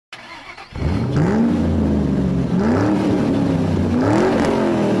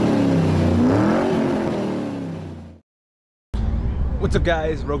What's up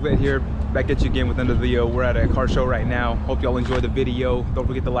guys, Vette here, back at you again with another video. We're at a car show right now. Hope y'all enjoy the video. Don't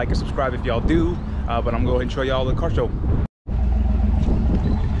forget to like and subscribe if y'all do, but I'm going to show y'all the car show.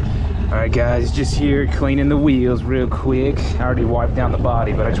 Alright guys, just here cleaning the wheels real quick. I already wiped down the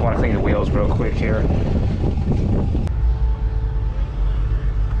body, but I just want to clean the wheels real quick here.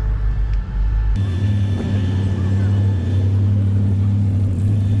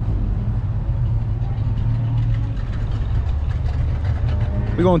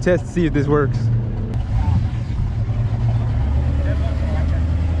 We're gonna test to see if this works.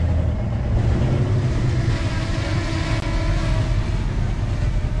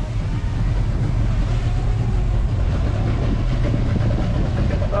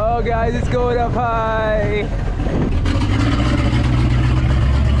 Oh guys, it's going up high.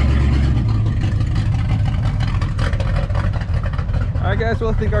 Alright guys, well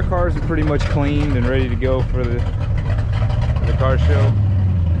I think our cars are pretty much cleaned and ready to go for the car show.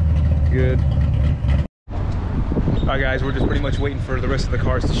 Good. Alright guys, we're just pretty much waiting for the rest of the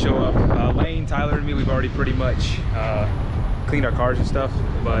cars to show up. Lane, Tyler, and me, we've already pretty much cleaned our cars and stuff,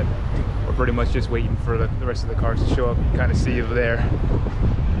 but we're pretty much just waiting for the rest of the cars to show up and kind of see if they're there.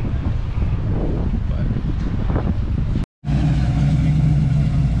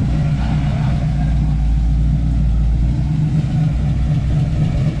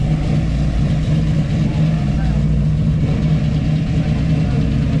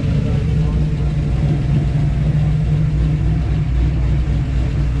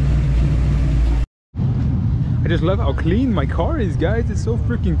 I just love how clean my car is, guys. It's so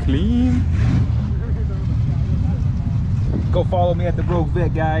freaking clean. Go follow me at the Broke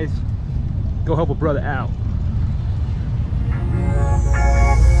Vet, guys. Go help a brother out.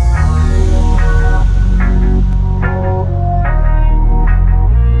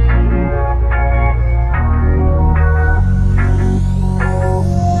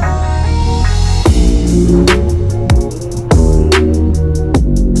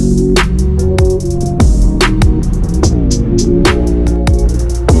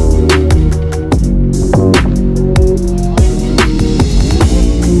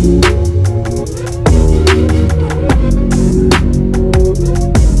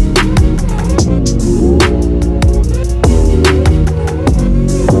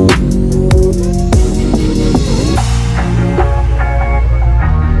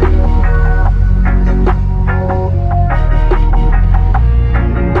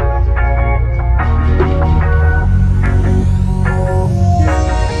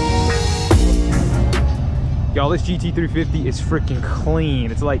 Y'all, this GT350 is freaking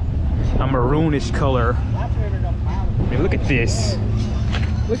clean. It's like a maroonish color. I mean, look at this.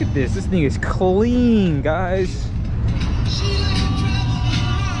 Look at this. This thing is clean, guys.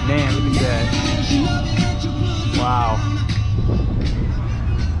 Man, look at that. Wow.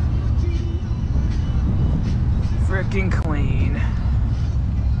 Freaking clean.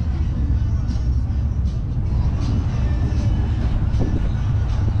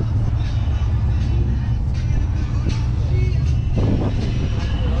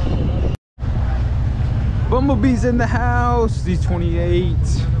 Bumblebee's in the house. These 28.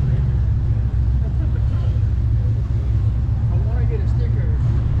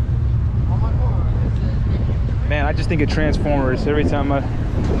 Man, I just think of Transformers every time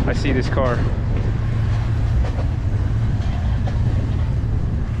I see this car.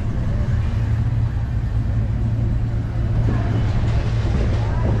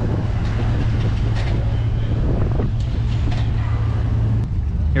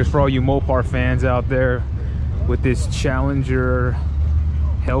 Here's for all you Mopar fans out there with this Challenger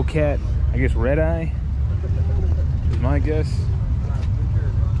Hellcat, I guess Red Eye is my guess.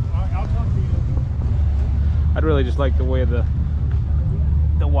 I'd really just like the way the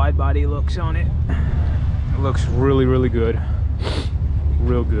wide body looks on it. It looks really, really good.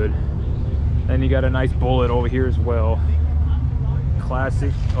 Real good. Then you got a nice Bullet over here as well.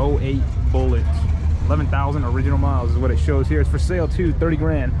 Classic 08 Bullet. 11,000 original miles is what it shows here. It's for sale too, 30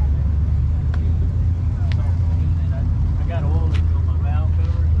 grand.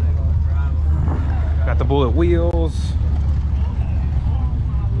 Got the Bullet wheels.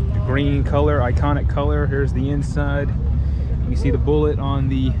 The green color, iconic color. Here's the inside. You see the Bullet on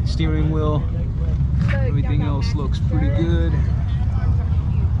the steering wheel. Everything else looks pretty good.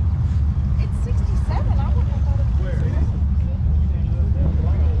 It's 67.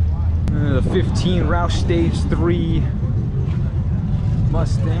 The 15 Roush Stage 3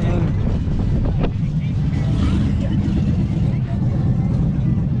 Mustang.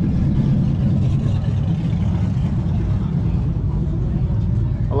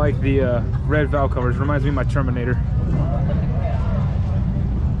 I like the red valve covers. Reminds me of my Terminator.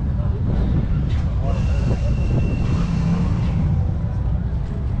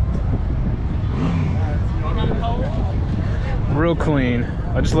 real clean.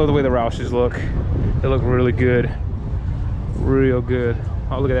 I just love the way the Roushes look. They look really good. Real good.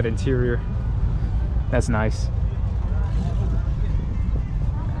 Oh, look at that interior. That's nice.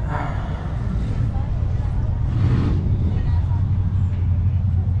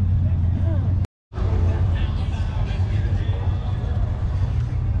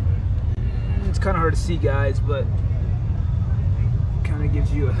 It's kind of hard to see, guys, but kind of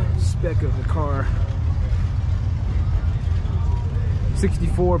gives you a spec of the car.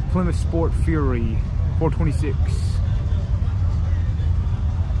 64 Plymouth Sport Fury, 426.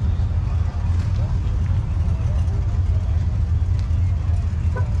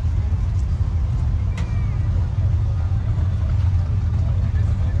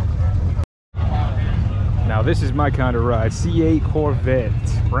 Now this is my kind of ride. C8 Corvette,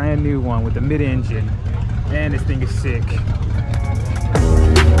 brand new one with the mid-engine. Man, this thing is sick.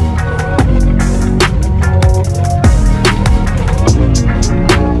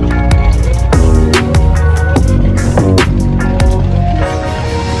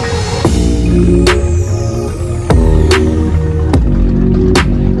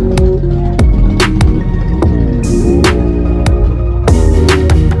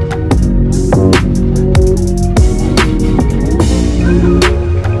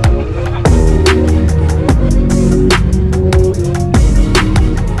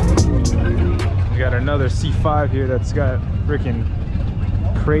 Another C5 here that's got freaking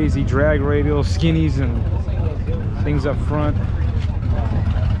crazy drag radial skinnies and things up front.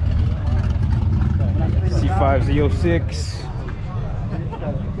 C5's the 06.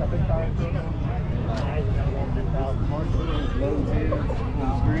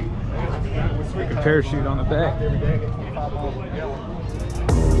 Freaking parachute on the back.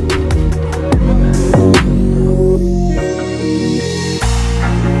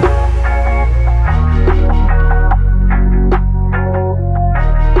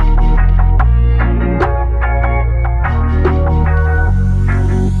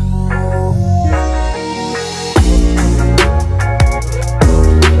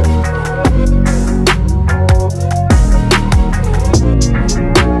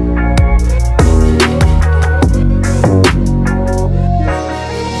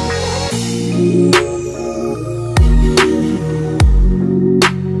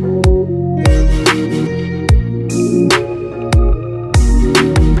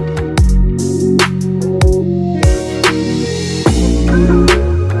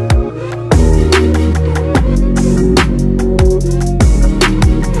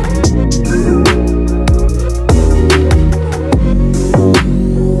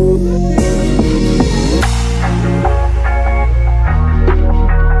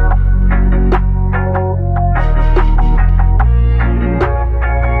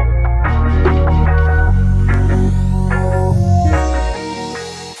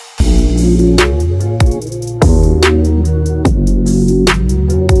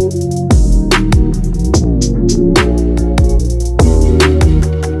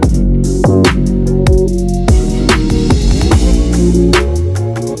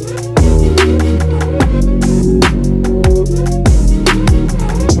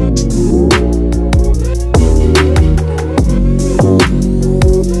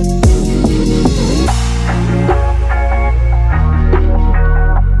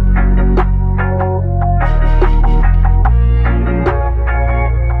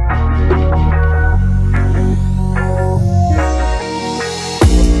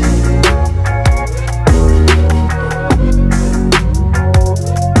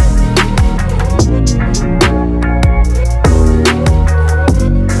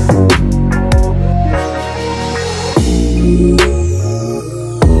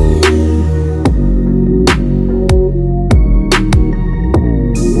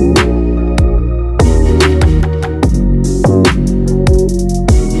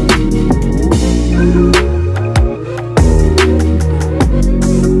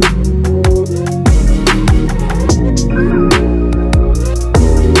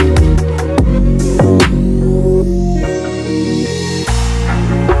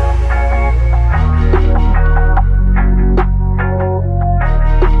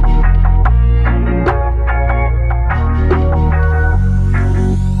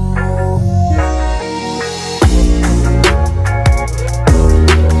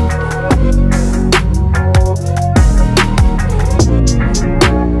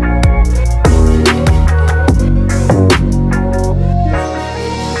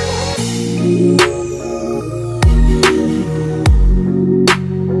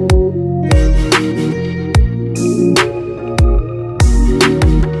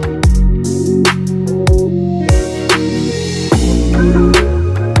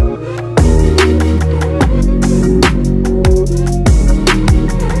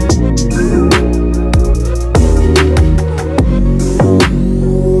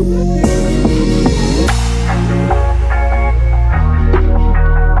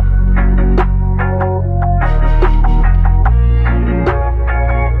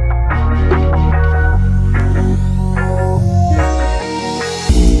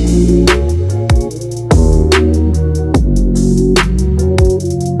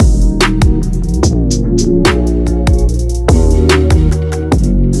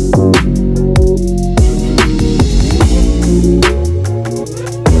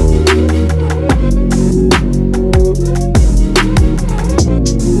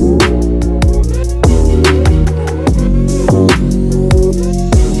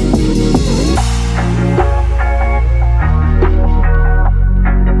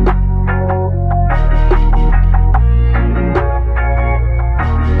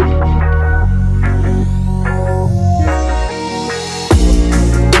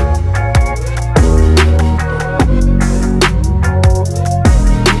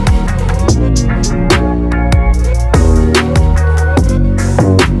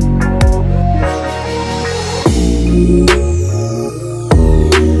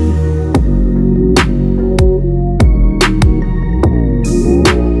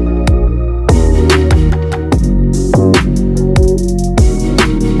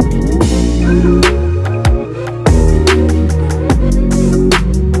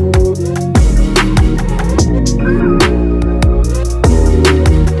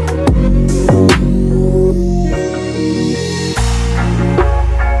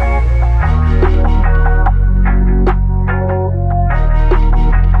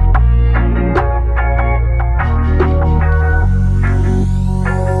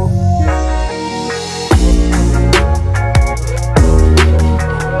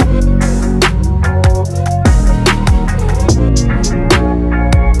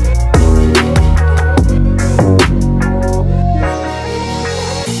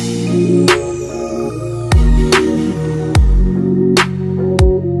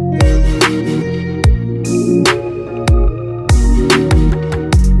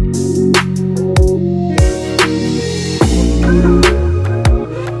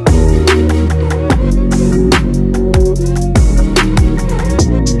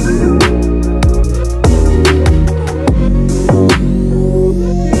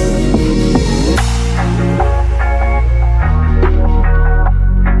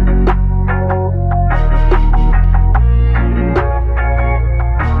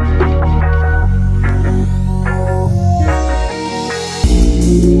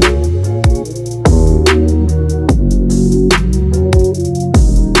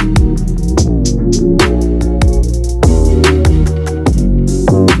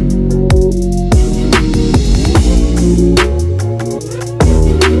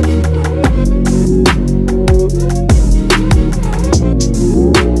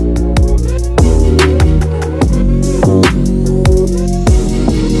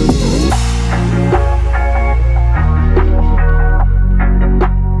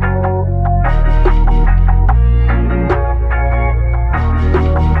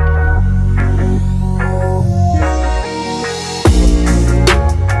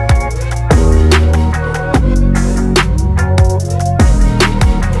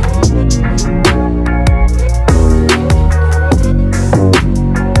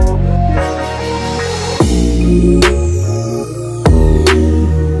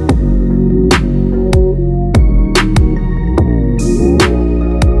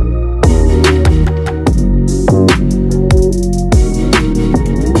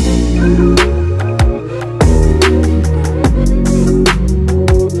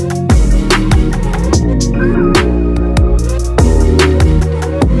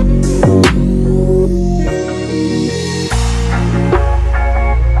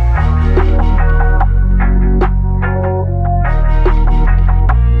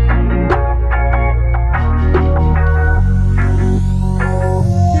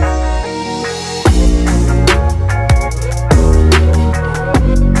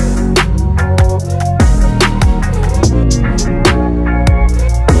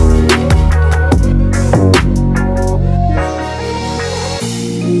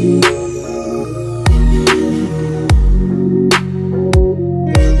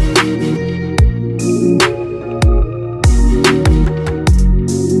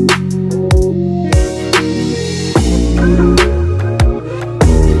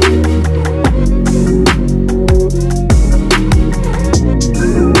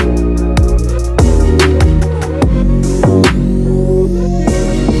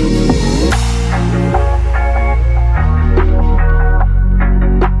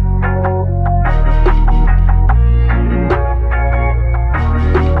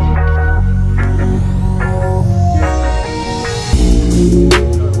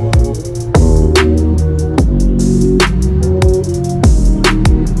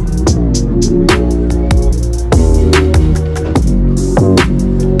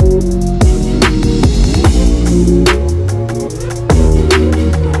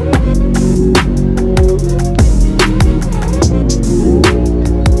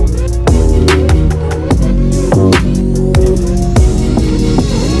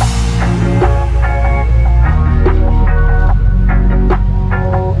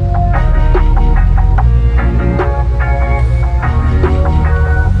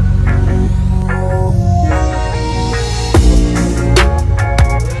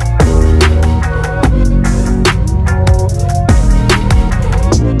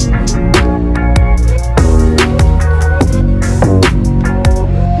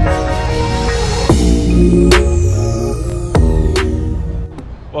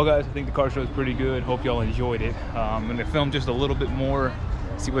 Well guys, I think the car show is pretty good. Hope y'all enjoyed it. I'm gonna film just a little bit more,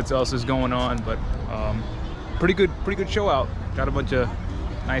 see what else is going on, but pretty good show out. Got a bunch of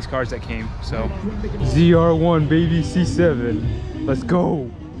nice cars that came. So ZR1 baby, C7, let's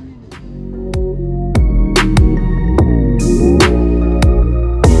go.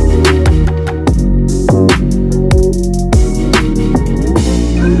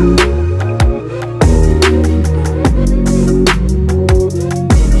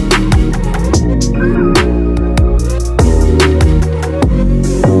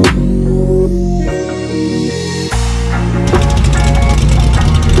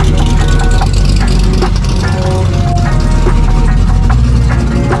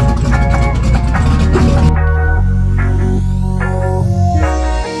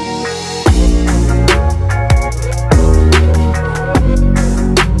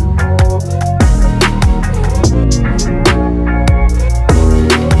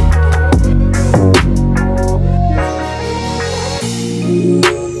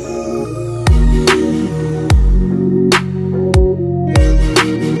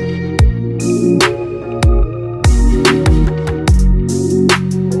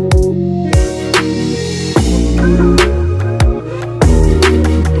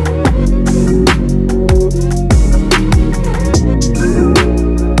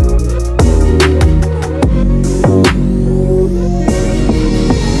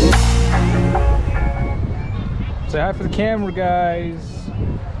 Say hi for the camera, guys.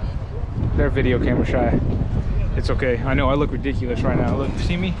 They're video camera shy. It's okay. I know I look ridiculous right now. Look,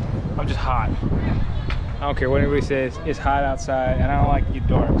 see me? I'm just hot. I don't care what anybody says. It's hot outside, and I don't like to get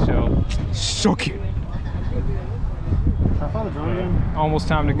dark, so suck it. Almost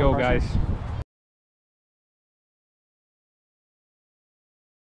time to go, guys.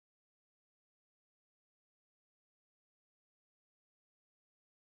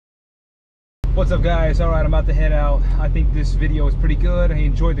 What's up guys? Alright, I'm about to head out. I think this video is pretty good. I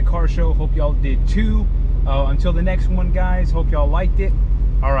enjoyed the car show. Hope y'all did too. Until the next one guys, hope y'all liked it.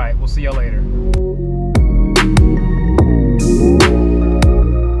 Alright, we'll see y'all later.